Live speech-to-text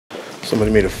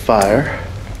Somebody made a fire.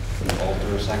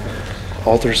 Altar sacrifice.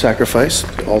 Altar sacrifice.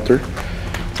 The altar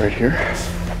right here.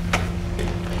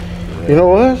 You know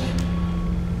what?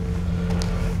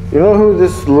 You know who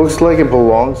this looks like it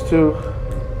belongs to?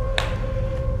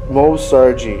 Mo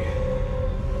Sargi.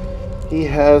 He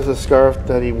has a scarf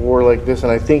that he wore like this,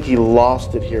 and I think he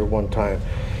lost it here one time.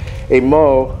 Hey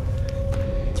Mo,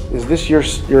 is this your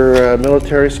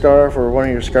military scarf or one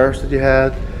of your scarves that you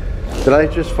had? Did I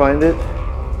just find it?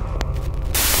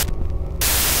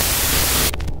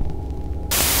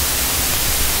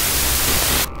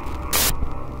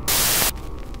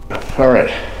 All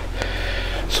right,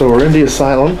 so we're in the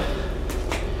asylum,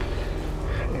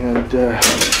 and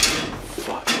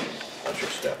fuck, watch your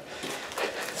step.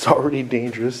 It's already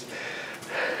dangerous.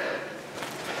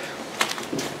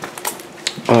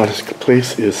 Oh, this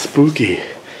place is spooky.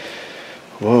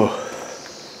 Whoa.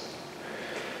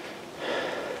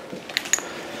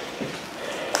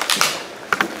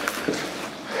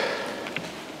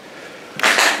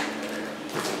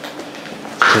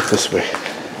 Go this way.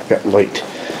 Got light.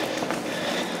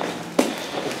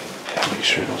 Make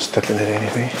sure I don't step into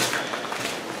anything.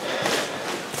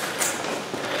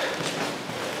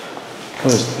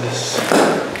 What is this?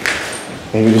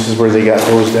 Maybe this is where they got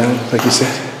hosed down, like you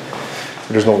said.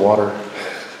 There's no water.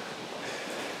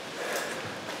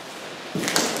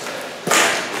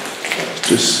 It's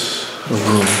just a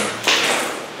room.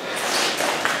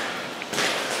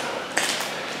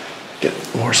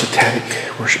 Get more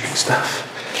satanic worshiping stuff.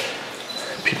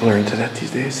 People are into that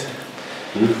these days.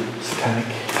 Satanic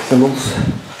symbols.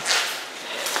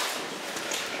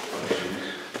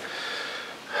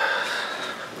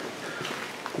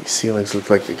 These ceilings look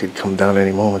like they could come down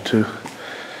any moment too.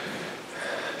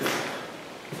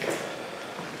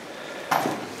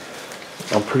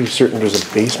 I'm pretty certain there's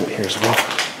a basement here as well.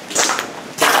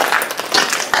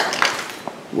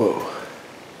 Whoa.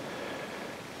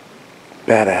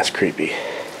 Badass creepy.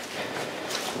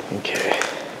 Okay.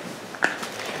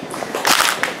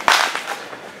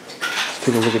 Let's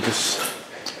take a look at this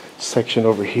section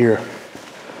over here.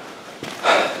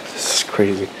 This is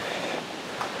crazy.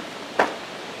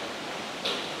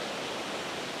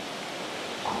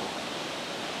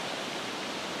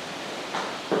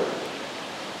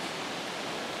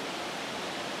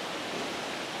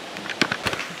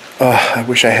 I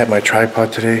wish I had my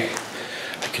tripod today.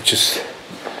 I could just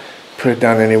put it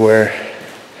down anywhere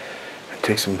and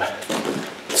take some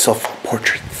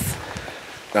self-portraits.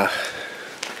 But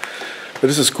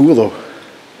this is cool though.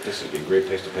 This would be a great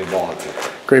place to play ball hockey.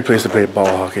 Great place to play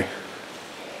ball hockey.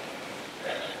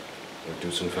 Or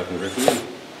do some fucking graffiti.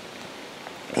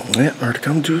 Yeah, or to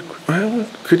come do it. Well,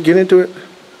 could get into it.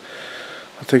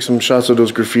 I'll take some shots of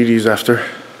those graffitis after.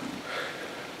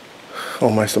 Oh,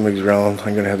 my stomach's growling.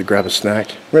 I'm gonna have to grab a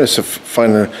snack. I'm gonna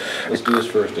find a Let's do this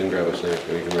first, then grab a snack.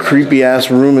 creepy ass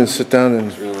room and sit down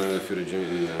and. We don't have the footage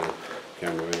in the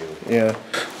camera anyway. Yeah.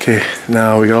 Okay,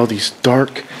 now we got all these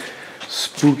dark,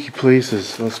 spooky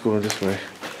places. Let's go this way.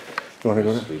 You wanna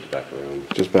go there? Back around.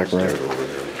 Just back around.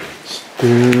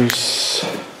 Stairs.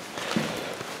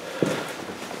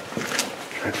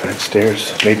 Try and find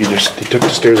stairs. Maybe they took the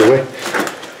stairs away.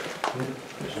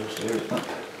 There's no stairs.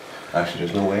 Actually,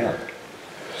 there's no way up.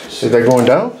 Is that going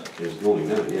down? There's going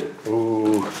down, yeah.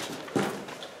 Ooh.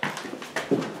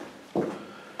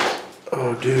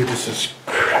 Oh, dude, this is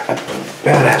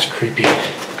badass creepy.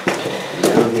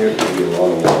 Down here, there'll be a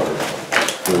lot of water.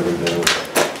 Further down.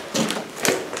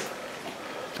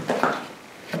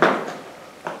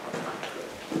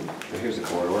 Now here's the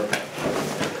corridor.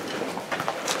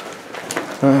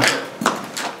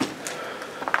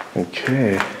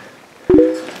 Okay.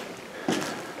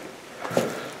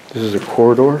 This is a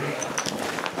corridor.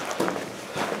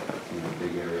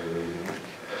 Big area right here.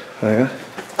 Oh yeah?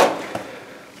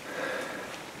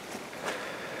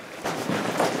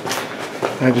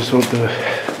 I just hope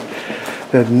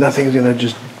that nothing's gonna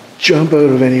just jump out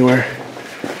of anywhere.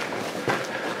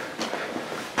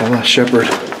 The last shepherd.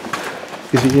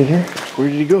 Is he in here? Where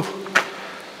did he go?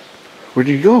 Where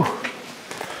did he go?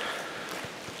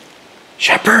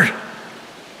 Shepherd!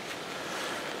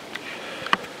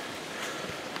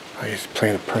 Oh, he's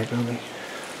playing a prank on me.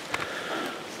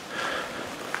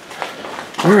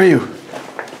 Where are you?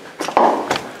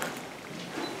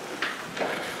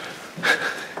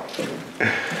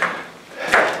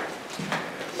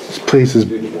 This place is...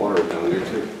 There's water down there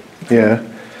too. Yeah.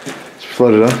 It's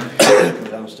flooded, huh?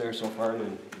 Go downstairs so far and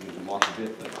then you can walk a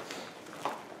bit, but...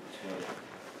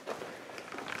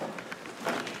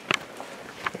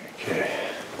 Okay.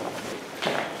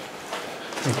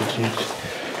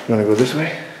 You want to go this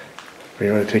way? Or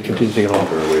you want to continue to take it all?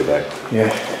 We're way back. Yeah.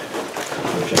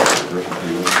 Check the roof.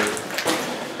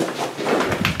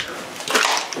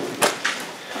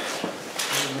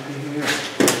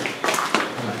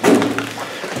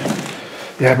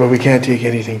 Yeah, but we can't take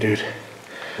anything, dude.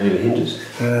 Not even hinges.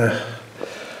 Well,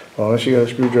 unless you got a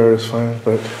screwdriver, it's fine,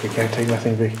 but we can't take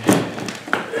nothing big.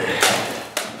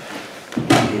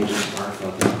 Hinges are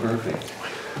fucking perfect.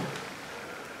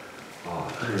 Oh,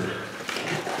 here.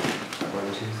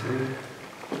 1, 2,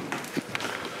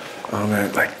 3. Oh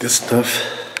man, like this stuff.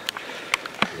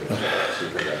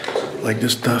 Like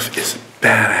this stuff is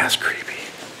badass creepy.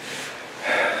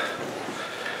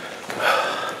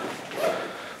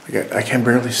 Like I can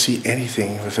barely see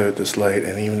anything without this light,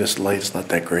 and even this light is not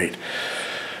that great.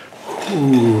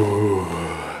 Ooh.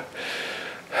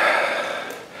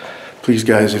 Please,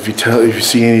 guys, if you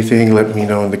see anything, let me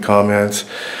know in the comments,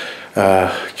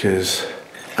 because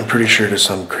I'm pretty sure there's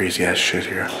some crazy ass shit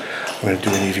here. I'm gonna do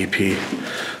an EVP.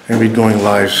 I'm gonna be going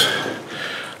live.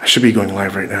 I should be going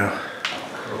live right now.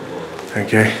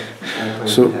 Okay.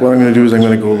 So what I'm gonna do is I'm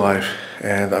gonna go live,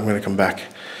 and I'm gonna come back.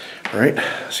 All right.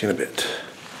 See you in a bit.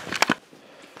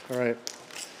 All right.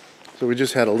 So we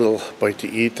just had a little bite to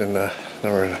eat, and now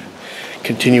we're gonna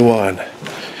continue on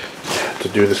to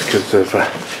do this because of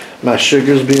my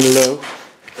sugar's being low.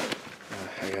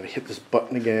 I gotta hit this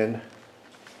button again.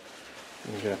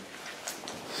 You gotta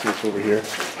see what's over here.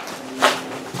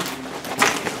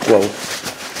 Well,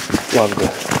 a lot of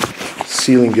the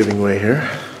ceiling giving way here.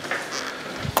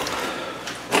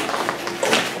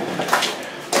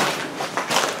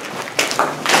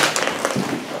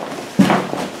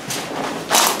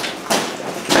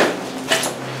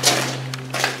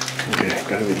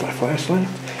 Gotta be my flashlight,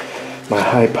 my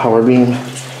high power beam,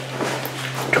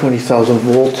 20,000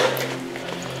 volt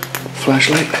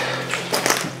flashlight.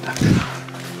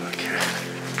 Okay.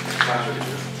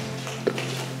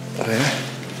 Oh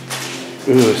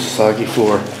yeah. Ooh, soggy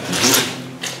floor.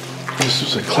 This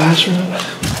is a classroom.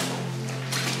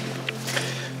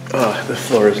 Oh, the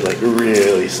floor is like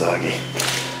really soggy.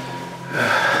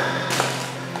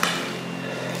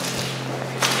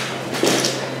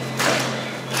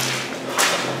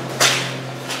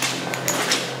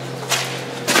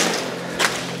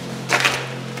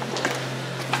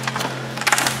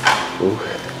 Ooh,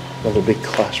 another big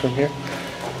classroom here.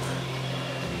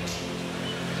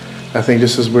 I think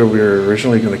this is where we were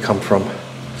originally going to come from,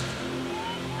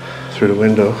 through the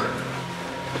window.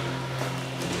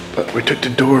 But we took the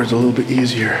doors a little bit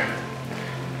easier.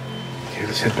 Okay,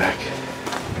 let's head back.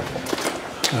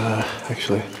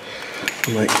 Actually,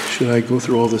 I'm like, should I go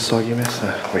through all this soggy mess?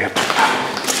 We have to.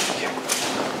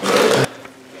 Okay.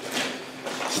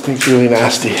 This thing's really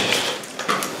nasty.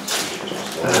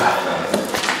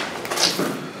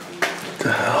 What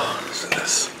the hell is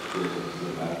this?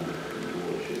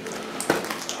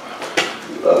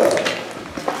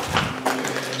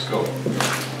 Let's go.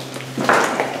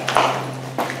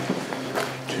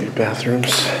 Two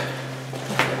bathrooms.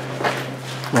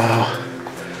 Wow.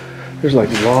 There's like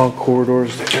long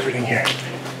corridors to everything here.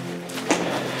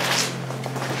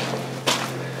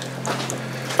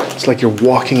 It's like you're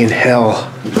walking in hell.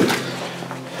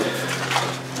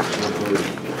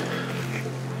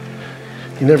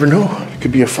 You never know. There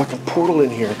could be a fucking portal in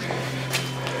here.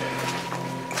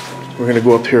 We're gonna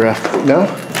go up here after. Now?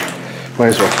 Might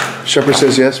as well. Shepherd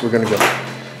says yes, we're gonna go.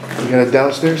 We got a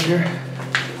downstairs here.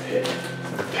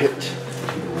 The pit.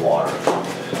 Water.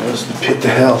 That's the pit to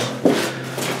hell.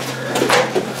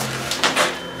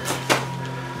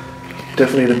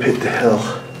 Definitely the pit to hell.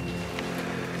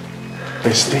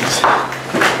 It stinks.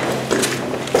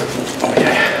 Oh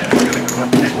yeah, we're gonna go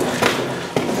up there.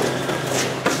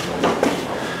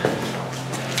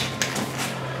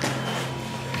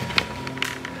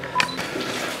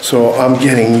 So I'm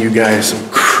getting you guys some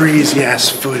crazy ass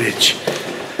footage.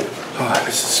 Oh,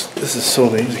 this is so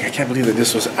amazing. I can't believe that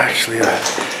this was actually a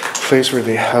place where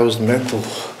they housed mental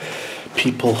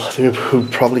people who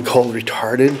probably called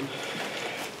retarded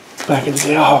back in the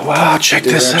day. Oh wow, check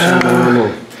this out.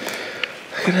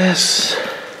 Look at this.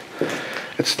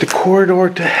 It's the corridor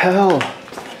to hell.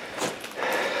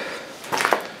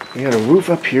 We got a roof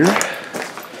up here.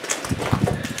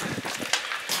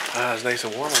 It's nice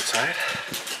and warm outside.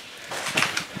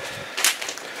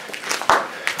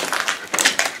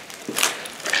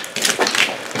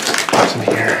 What's in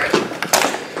here?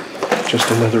 Just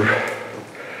another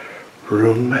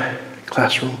room,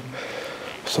 classroom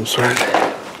of some sort.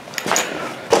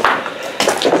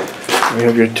 We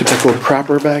have your typical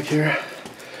crapper back here.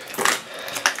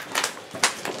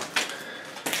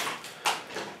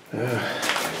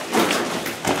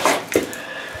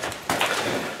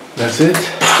 That's it.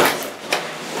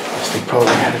 Guess they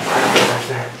probably had a crapper back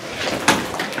there.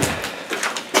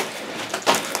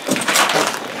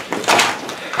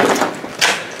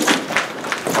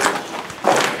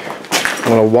 I'm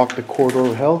gonna walk the corridor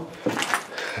of hell.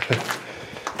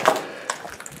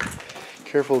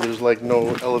 Careful, there's like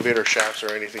no elevator shafts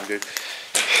or anything, dude.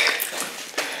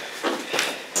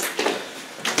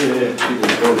 Yeah, people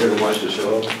go here and watch the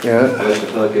show. Yeah. Watch the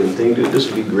fucking thing, dude. This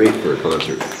would be great for a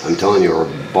concert. I'm telling you, or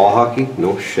ball hockey?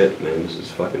 No shit, man. This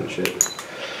is fucking shit.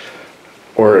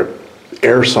 Or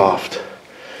airsoft.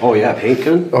 Oh yeah, paint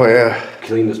gun? Oh yeah.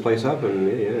 Clean this place up and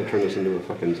yeah, turn this into a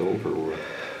fucking zone for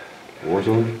war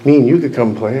zone. Me and you could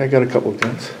come play. I got a couple of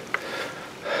guns.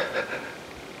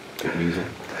 Big weasel.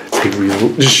 Big weasel.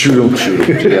 Just shoot them. Shoot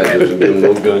him. Yeah, just give him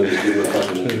no gun, just give him a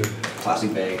fucking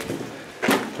plastic bag.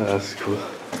 That's cool.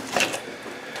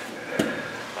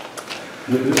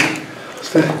 What's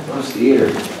that? Oh, it's theater.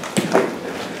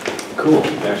 Cool. We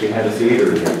actually had a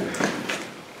theater in here.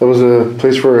 That was a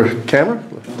place for a camera?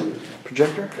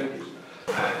 Projector?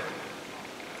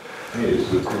 Hey,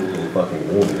 this is a cool little fucking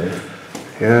room, man.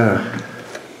 Yeah.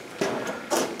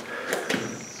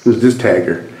 Who's this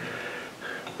tagger?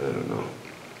 I don't know.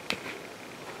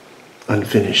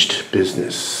 Unfinished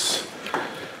business.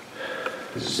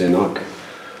 Zenok.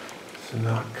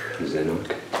 Zenok.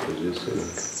 Zenok. What is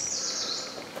Zenok?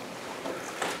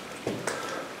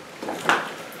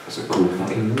 That's a cool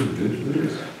fucking room, dude. What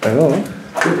is it? I know.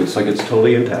 Look, it's like it's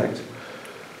totally intact.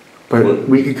 But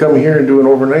we could come here and do an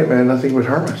overnight, man. Nothing would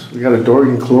harm us. We got a door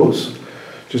you can close.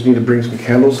 Just need to bring some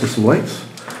candles and some lights.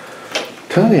 I'm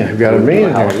telling you, I've got a man in here.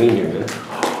 Halloween here, man.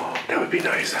 Oh, that would be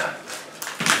nice.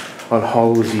 On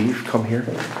Hallows Eve, come here.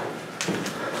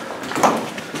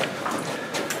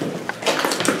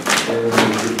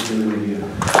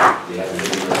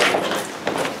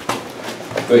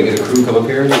 Oh, you get a crew come up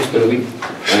here and spend a week?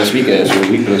 Last week I asked for a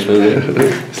week, but I spent a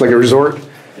week. It's like a resort.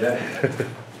 Yeah.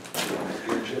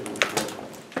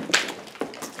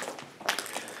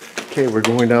 Okay, we're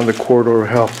going down the corridor of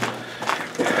hell.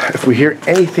 If we hear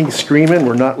anything screaming,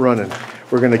 we're not running.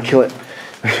 We're gonna kill it.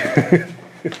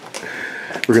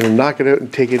 We're gonna knock it out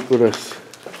and take it with us.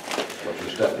 Watch your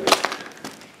step, dude.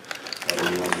 I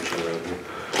don't know what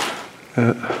you're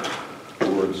around here.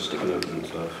 Boards sticking up and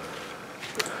stuff.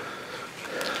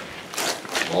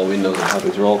 All windows are happy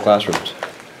through all classrooms.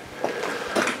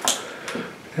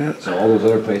 Yeah. So all those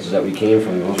other places that we came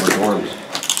from, those were dorms.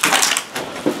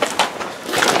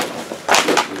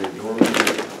 Either dorms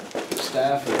or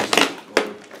staff or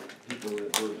people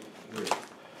that were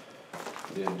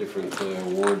they had different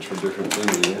wards for different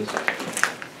things, I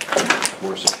guess.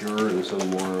 More secure and some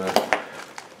more.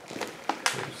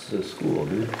 This is a school,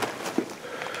 dude.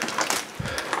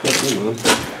 Nothing, man.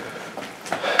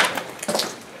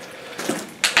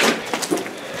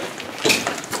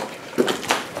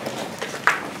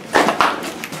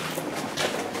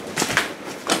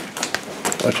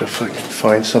 Watch if I can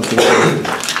find something.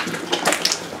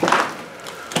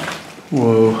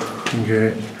 Whoa,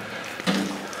 okay.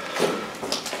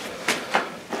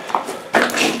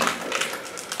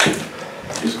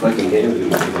 Just collecting games and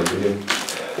what you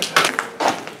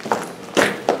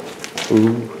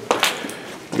Ooh,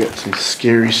 we got some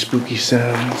scary, spooky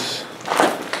sounds.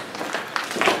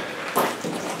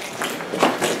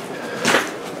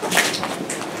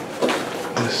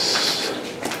 This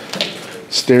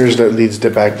stairs that leads to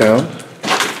back down.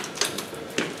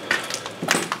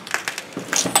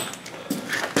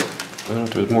 I don't know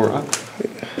if there's more up.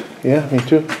 Yeah, me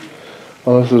too.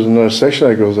 Unless there's another section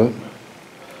that goes up.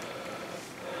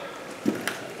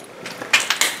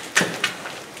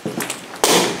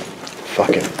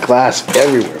 Fucking glass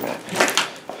everywhere, man.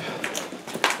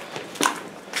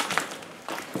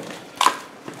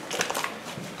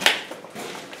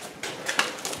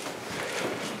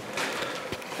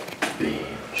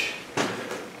 Beach.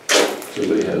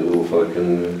 Somebody had a little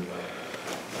fucking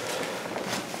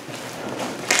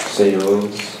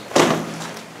seance.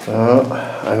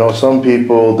 I know some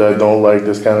people that don't like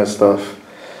this kind of stuff.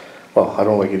 Well, I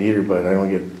don't like it either, but I don't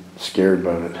get scared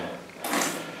about it.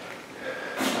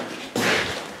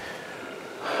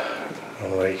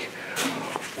 I'm like,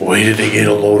 wait till they get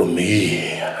a load of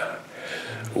me.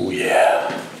 Oh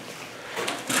yeah.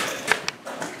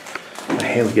 My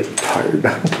hand's getting tired.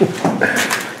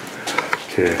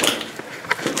 Okay.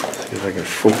 See if I can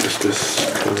focus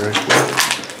this correctly.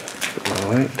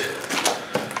 All right.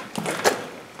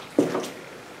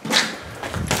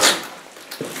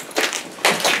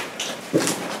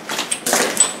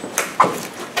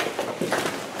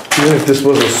 Even if this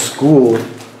was a school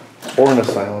or an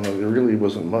asylum, there really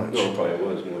wasn't much. No, it probably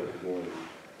was more.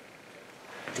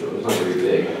 No, it was not very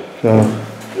big. No.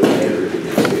 It was a really big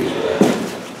space for that.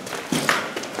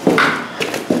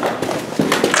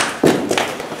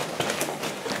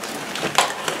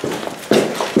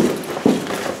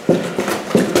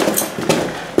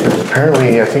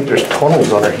 Apparently, I think there's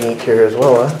tunnels underneath here as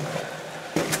well, huh?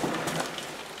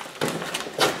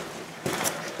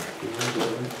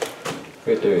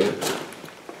 Right there, yeah.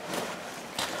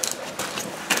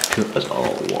 That's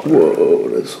all water. Whoa,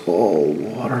 that's all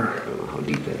water. I don't know how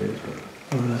deep that is, but...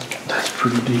 Oh, that's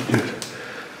pretty deep, dude.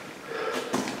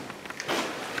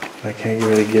 I can't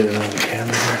really get it on the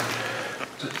camera here.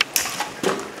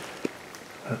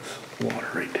 That's water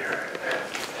right there.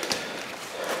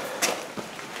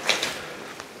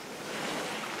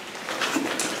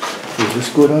 Does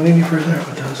this go down any further?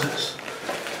 What does this?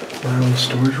 Right on the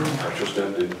storage room? Just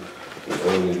empty.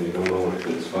 You don't know if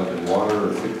it's fucking water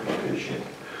or if it's fucking shit.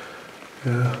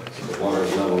 Yeah. So the water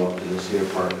is level up to this here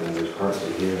part, and there's parts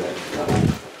in here that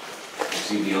level.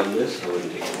 See beyond this, I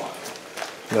wouldn't take a lot.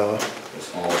 No.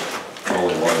 It's all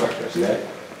in water back there. See that?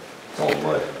 It's all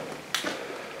mud.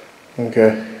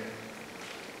 Okay.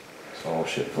 It's all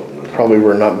shit floating on. Probably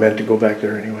we're not meant to go back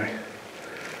there anyway.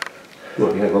 Well,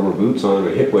 if you have rubber boots on or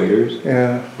hip waders.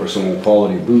 Yeah. Or some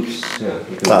quality boots, yeah.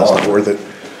 You can That's walk not worth it.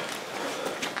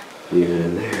 even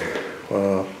in there.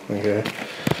 Wow, okay.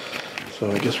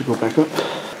 So I guess we go back up.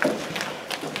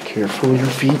 Careful your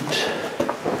feet.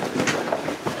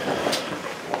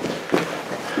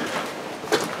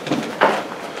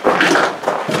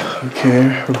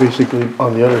 Okay, we're basically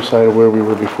on the other side of where we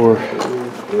were before.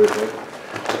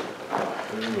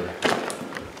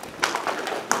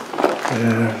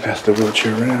 And that's the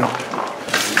wheelchair ramp.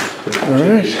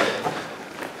 Alright.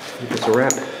 It's a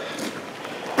wrap.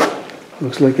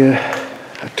 Looks like a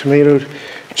tomato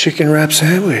chicken wrap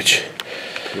sandwich.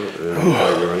 You're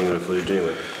running out of footage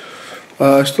anyway.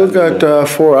 I still got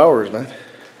 4 hours, man.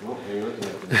 Well, hang on.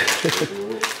 There's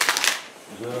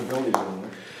another building somewhere.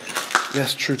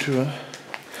 That's true too, huh?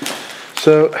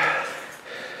 So,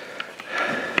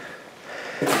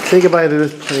 say goodbye to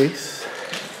this place.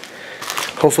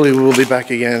 Hopefully we will be back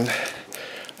again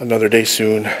another day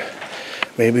soon.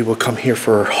 Maybe we'll come here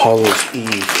for Hallows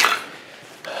Eve.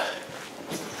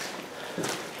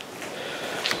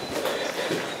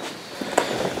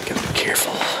 Gotta be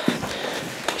careful.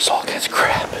 There's all kinds of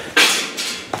crap.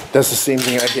 That's the same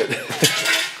thing I get.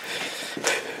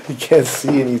 You can't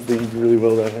see anything really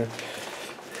well down here.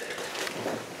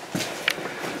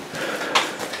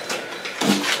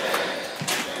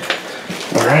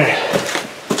 All right.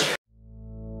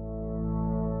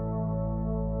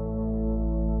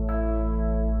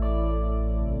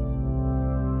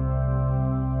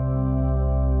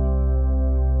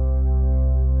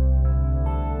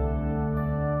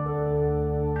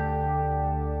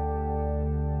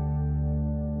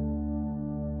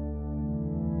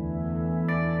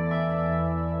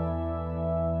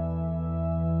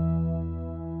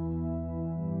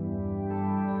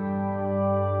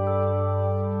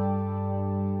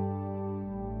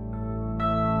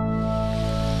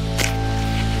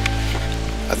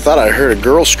 I thought I heard a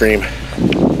girl scream.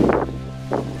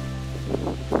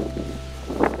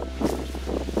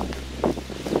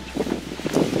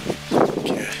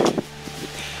 Okay.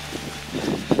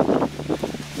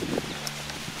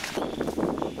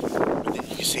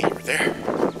 Didn't you see you were there?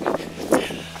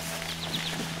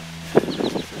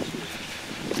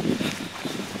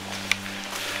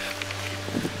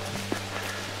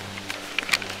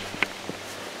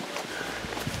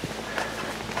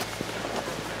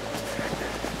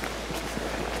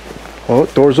 Oh,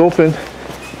 door's open.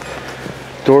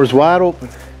 Door's wide open.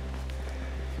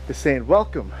 It's saying,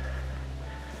 welcome.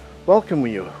 Welcome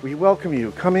you. We welcome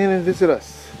you. Come in and visit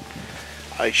us.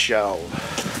 I shall.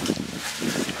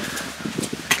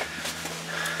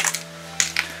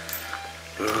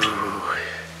 Ooh.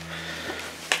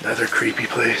 Another creepy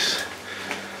place.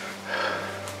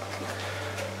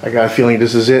 I got a feeling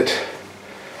this is it.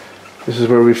 This is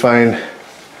where we find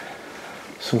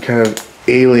some kind of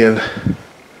alien.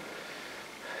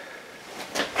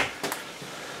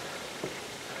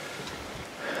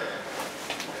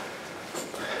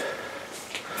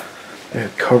 They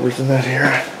had cupboards in that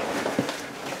here.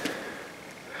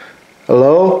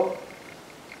 Hello?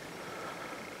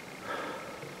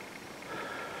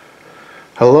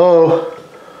 Hello?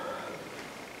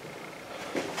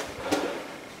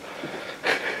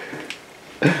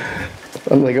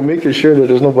 I'm making sure that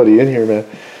there's nobody in here, man.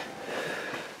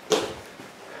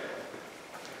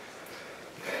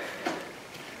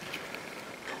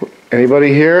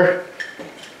 Anybody here?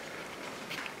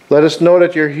 Let us know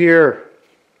that you're here.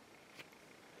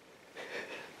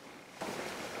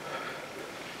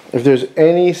 If there's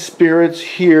any spirits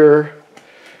here,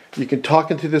 you can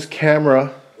talk into this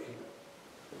camera.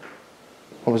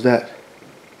 What was that?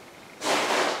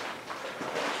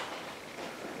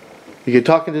 You can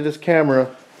talk into this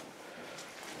camera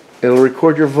It'll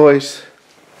record your voice.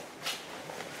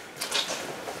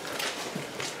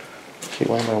 Okay,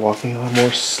 why am I walking on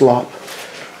more slop?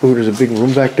 Ooh, there's a big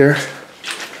room back there.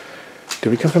 Did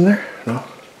we come from there? No.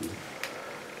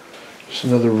 Just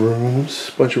another rooms,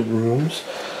 bunch of rooms.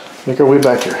 Make our way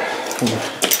back here.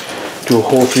 Do a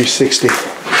whole 360.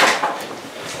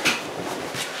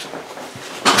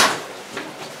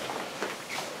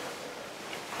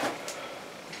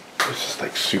 This is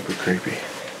like super creepy.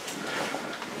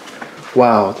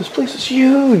 Wow, this place is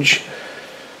huge.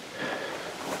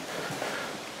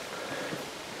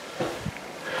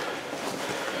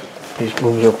 These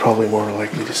rooms are probably more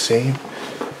likely the same.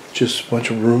 Just a bunch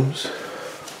of rooms.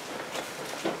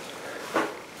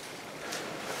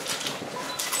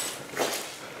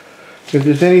 If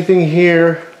there's anything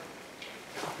here,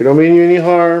 we don't mean you any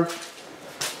harm.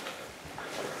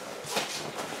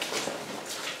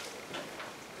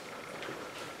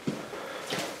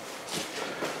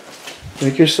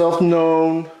 Make yourself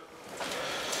known.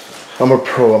 I'm a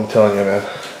pro, I'm telling you, man.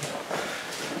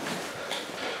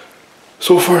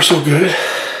 So far, so good.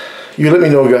 You let me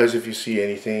know, guys, if you see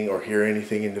anything or hear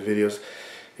anything in the videos.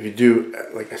 If you do,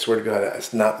 like, I swear to God,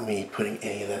 it's not me putting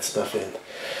any of that stuff in.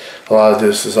 A lot of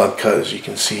this is uncut, as you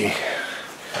can see.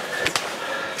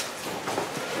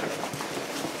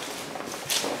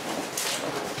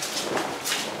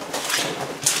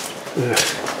 Ugh.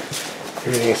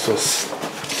 Everything is so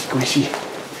squishy.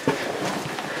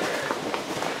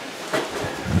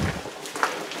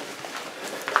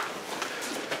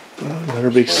 Another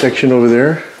big section over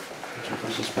there.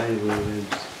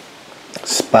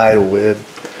 Spider web.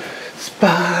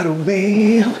 Spider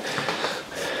web.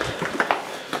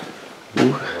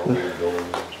 Ooh.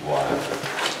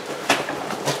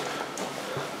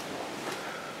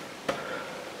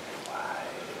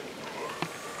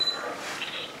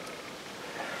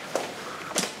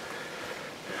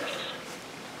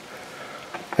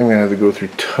 I'm gonna have to go through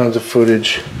tons of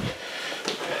footage.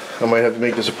 I might have to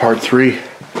make this a part 3.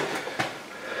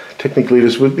 Technically,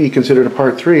 this would be considered a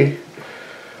part 3.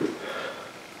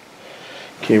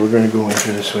 Okay, we're going to go in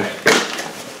here this way.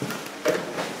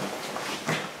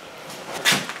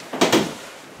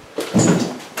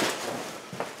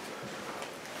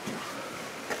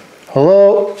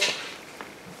 Hello?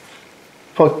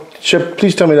 Oh, Shep,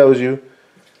 please tell me that was you.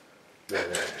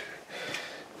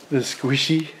 The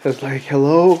squishy. I was like,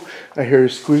 hello? I hear a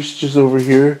squish just over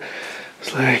here.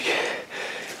 It's like,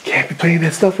 can't be playing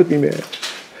that stuff with me, man.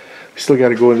 We still got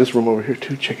to go in this room over here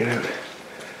too. Check it out.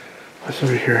 What's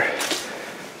over here?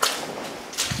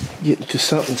 Getting to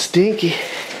something stinky.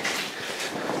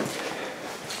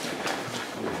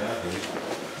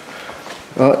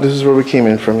 Oh, this is where we came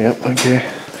in from. Yep.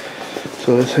 Okay.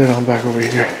 So let's head on back over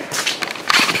here.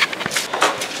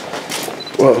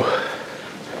 Whoa.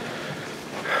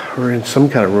 We're in some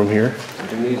kind of room here.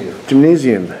 Gymnasium.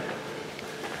 Gymnasium.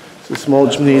 It's a small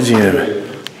gymnasium.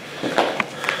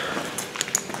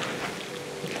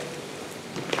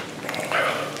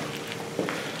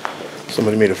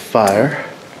 Somebody made a fire.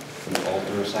 An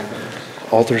altar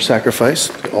sacrifice. Altar sacrifice.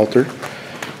 The altar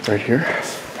right here.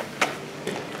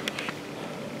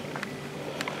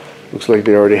 Looks like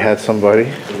they already had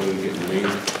somebody.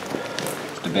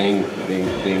 The bang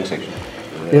section.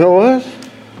 You know what?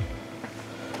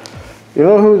 You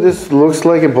know who this looks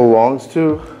like it belongs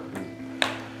to?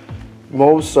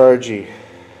 Mo Sargi.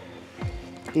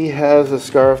 He has a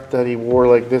scarf that he wore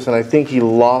like this, and I think he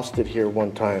lost it here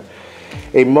one time.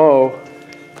 Hey Mo,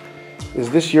 is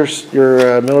this your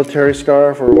military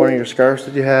scarf or one of your scarves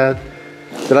that you had?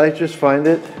 Did I just find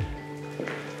it?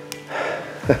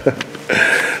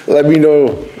 Let me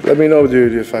know,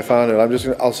 dude, if I found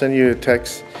it. I'll send you a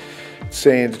text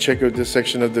saying to check out this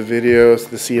section of the videos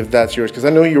to see if that's yours, because I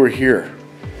know you were here.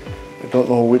 I don't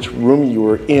know which room you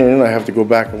were in. I have to go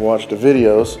back and watch the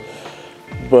videos,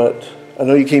 but I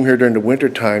know you came here during the winter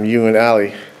time, you and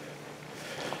Allie,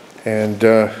 and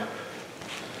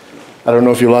I don't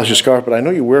know if you lost your scarf, but I know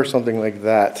you wear something like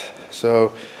that.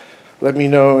 So let me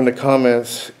know in the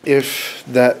comments if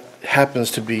that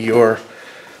happens to be your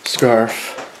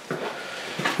scarf.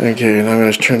 Okay, and I'm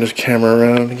going to turn this camera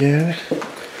around again.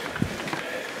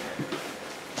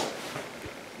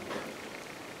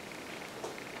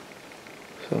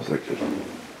 Sounds like there's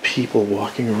people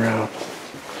walking around.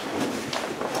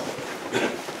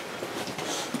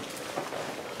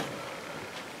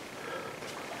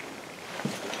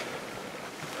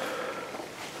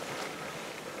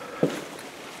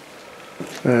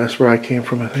 That's where I came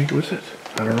from, I think, was it?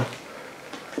 I don't know.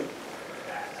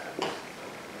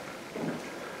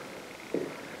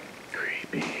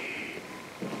 Creepy.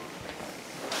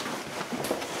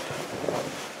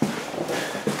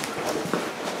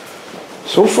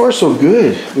 So far so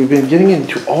good. We've been getting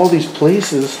into all these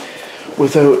places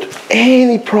without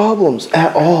any problems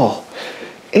at all.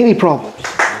 Any problems.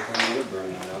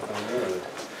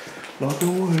 Knock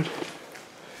on wood.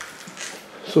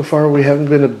 So far we haven't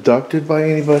been abducted by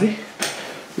anybody,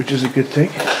 which is a good thing.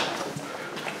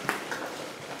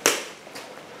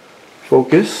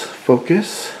 Focus,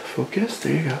 focus, focus.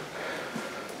 There you go.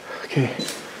 Okay.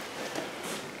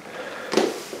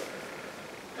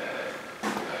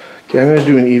 Okay, I'm gonna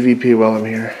do an EVP while I'm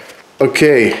here.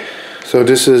 Okay, so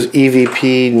this is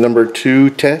EVP number 2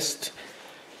 test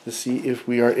to see if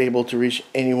we are able to reach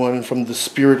anyone from the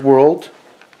spirit world.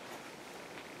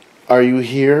 Are you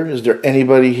here? Is there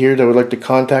anybody here that would like to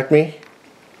contact me?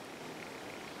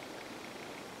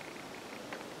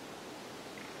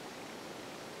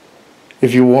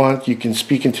 If you want, you can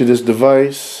speak into this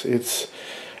device. It's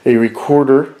a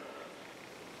recorder.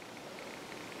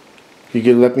 You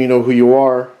can let me know who you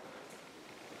are.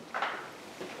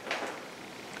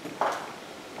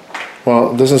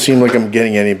 Well, it doesn't seem like I'm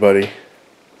getting anybody.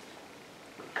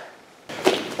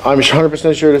 I'm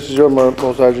 100% sure this is your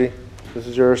Mosaji. This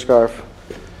is your scarf.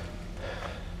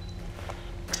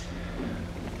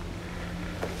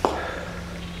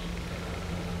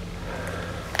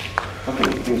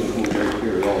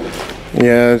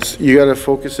 Yeah, you gotta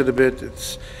focus it a bit. And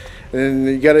then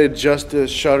you gotta adjust the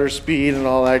shutter speed and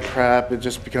all that crap. It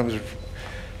just becomes,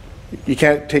 you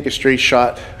can't take a straight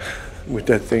shot with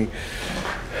that thing.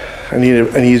 I need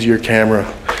an easier camera,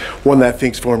 one that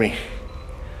thinks for me.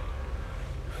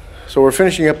 So we're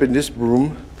finishing up in this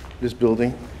room, this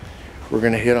building. We're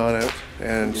gonna hit on it,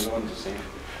 and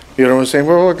you know what I'm saying?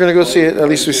 Well, we're gonna go see it. At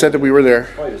least we said that we were there.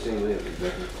 Probably the same layout,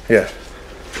 exactly. Yeah.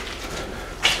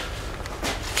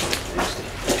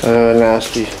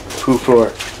 Nasty. Poo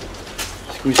floor.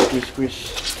 Squish, squish,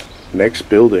 squish. Next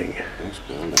building. Next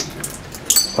building.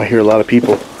 I hear a lot of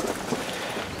people.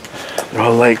 They're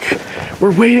all like,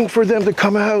 we're waiting for them to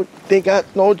come out. They got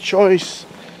no choice.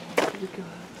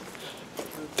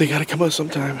 They gotta come out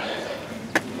sometime.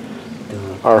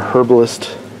 Our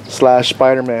herbalist /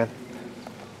 Spider-Man.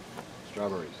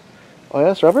 Strawberries. Oh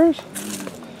yeah, strawberries?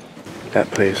 That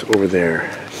place over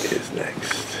there is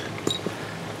next.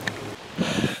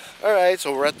 Alright,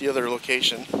 so we're at the other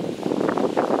location.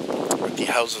 We're at the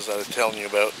houses I was telling you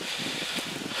about.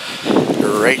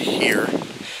 They're right here.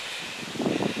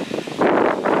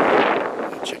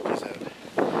 Check these out.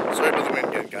 Sorry about the wind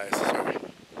again, guys. Sorry.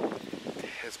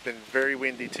 It's been very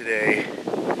windy today.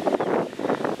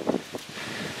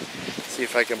 See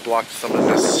if I can block some of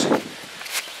this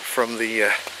from the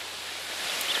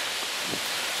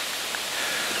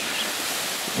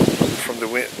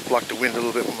wind, block the wind a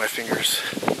little bit with my fingers.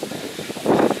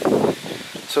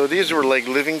 So these were like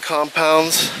living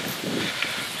compounds.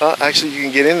 Actually, you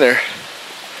can get in there.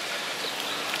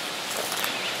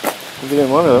 You can get in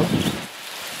one of them.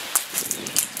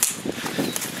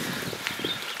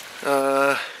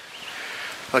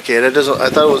 Okay, that doesn't. I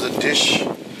thought it was a dish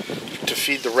to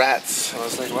feed the rats. I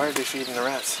was like, why are they feeding the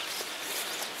rats?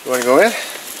 You want to go in?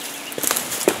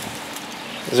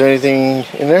 Is there anything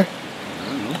in there? I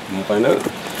don't know. We'll find out.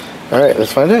 All right,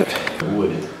 let's find out.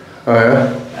 Wood. Oh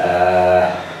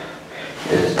yeah.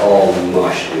 It's all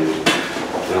mush, dude. You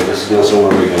know, this is not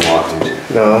somewhere we can walk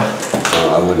into. No.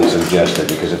 I wouldn't suggest it,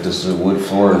 because if this is a wood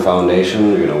floor and foundation,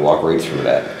 you're gonna walk right through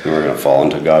that, and we're gonna fall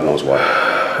into God knows what.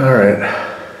 All right.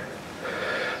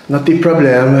 Not the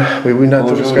problem. We will not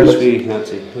discuss.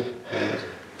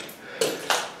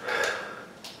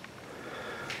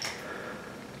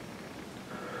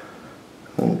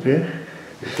 Okay.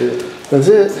 That's it. That's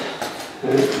it.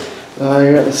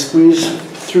 You got to squeeze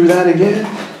through that again.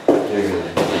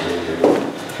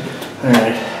 All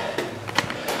right.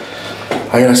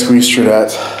 I gotta squeeze through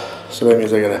that, so that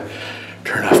means I gotta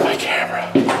turn off my camera.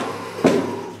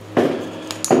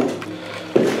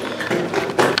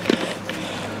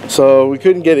 So we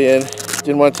couldn't get in,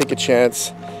 didn't want to take a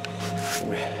chance.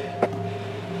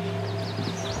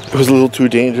 It was a little too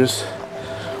dangerous.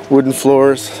 Wooden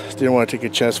floors, didn't want to take a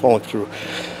chance falling through.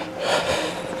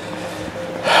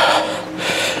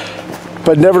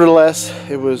 But nevertheless,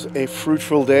 it was a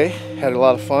fruitful day, had a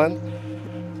lot of fun,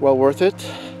 well worth it.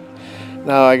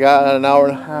 Now I got an hour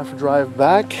and a half drive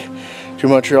back to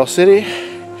Montreal City,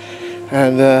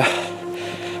 and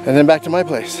then back to my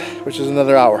place, which is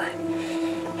another hour.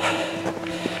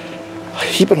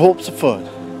 Keeping hopes of fun.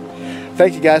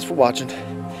 Thank you guys for watching.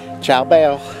 Ciao,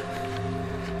 bell.